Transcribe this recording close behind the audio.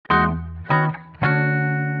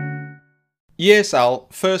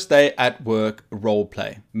ESL First Day at Work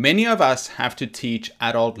Roleplay. Many of us have to teach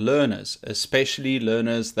adult learners, especially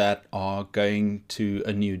learners that are going to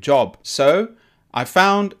a new job. So I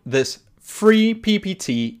found this free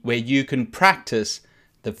PPT where you can practice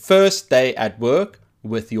the first day at work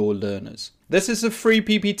with your learners. This is a free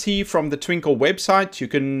PPT from the Twinkl website. You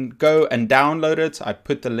can go and download it. I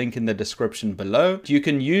put the link in the description below. You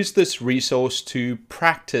can use this resource to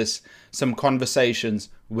practice some conversations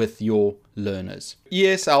with your learners.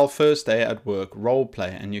 ESL First Day at Work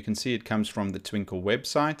Roleplay, and you can see it comes from the Twinkl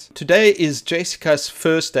website. Today is Jessica's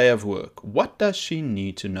first day of work. What does she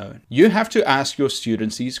need to know? You have to ask your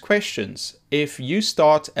students these questions. If you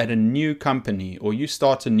start at a new company or you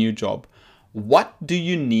start a new job, what do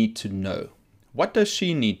you need to know? What does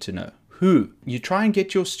she need to know? Who? You try and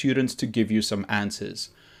get your students to give you some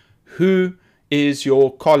answers. Who is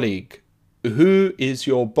your colleague? Who is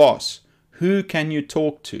your boss? Who can you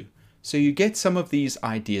talk to? So you get some of these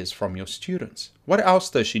ideas from your students. What else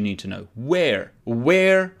does she need to know? Where?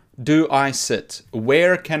 Where do I sit?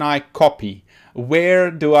 Where can I copy? Where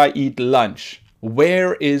do I eat lunch?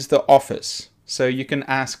 Where is the office? So you can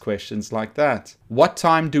ask questions like that. What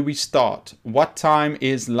time do we start? What time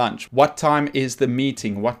is lunch? What time is the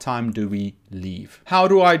meeting? What time do we leave? How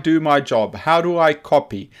do I do my job? How do I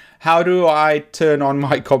copy? How do I turn on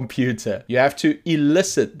my computer? You have to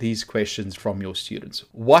elicit these questions from your students.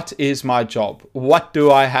 What is my job? What do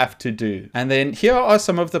I have to do? And then here are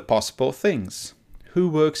some of the possible things. Who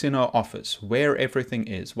works in our office? Where everything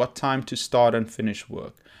is? What time to start and finish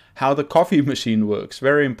work? How the coffee machine works?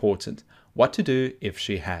 Very important. What to do if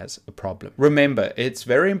she has a problem. Remember, it's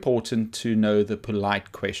very important to know the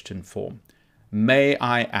polite question form. May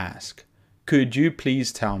I ask? Could you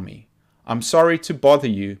please tell me? I'm sorry to bother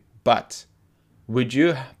you, but would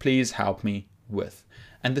you please help me with?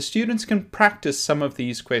 And the students can practice some of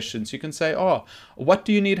these questions. You can say, oh, what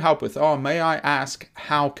do you need help with? Oh, may I ask,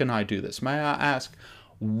 how can I do this? May I ask,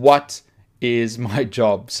 what is my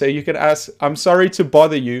job? So you can ask, I'm sorry to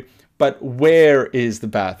bother you, but where is the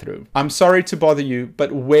bathroom? I'm sorry to bother you,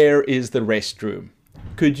 but where is the restroom?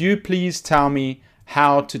 Could you please tell me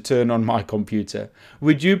how to turn on my computer?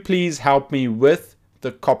 Would you please help me with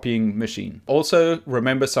the copying machine? Also,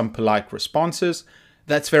 remember some polite responses.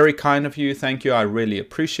 That's very kind of you. Thank you. I really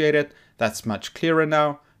appreciate it. That's much clearer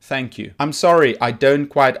now. Thank you. I'm sorry, I don't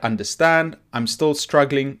quite understand. I'm still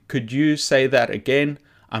struggling. Could you say that again?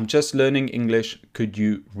 I'm just learning English. Could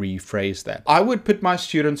you rephrase that? I would put my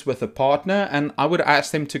students with a partner and I would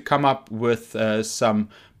ask them to come up with some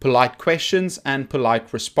polite questions and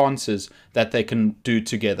polite responses that they can do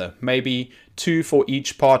together. Maybe 2 for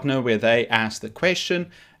each partner where they ask the question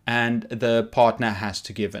and the partner has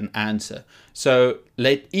to give an answer. So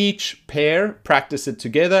let each pair practice it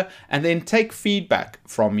together and then take feedback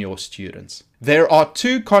from your students. There are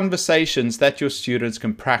 2 conversations that your students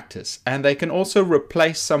can practice, and they can also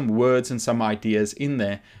replace some words and some ideas in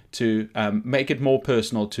there to make it more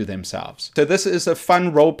personal to themselves. So this is a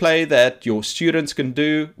fun role play that your students can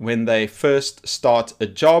do when they first start a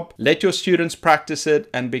job. Let your students practice it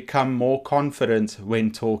and become more confident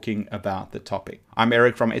when talking about the topic. I'm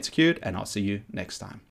Eric from Execute, and I'll see you next time.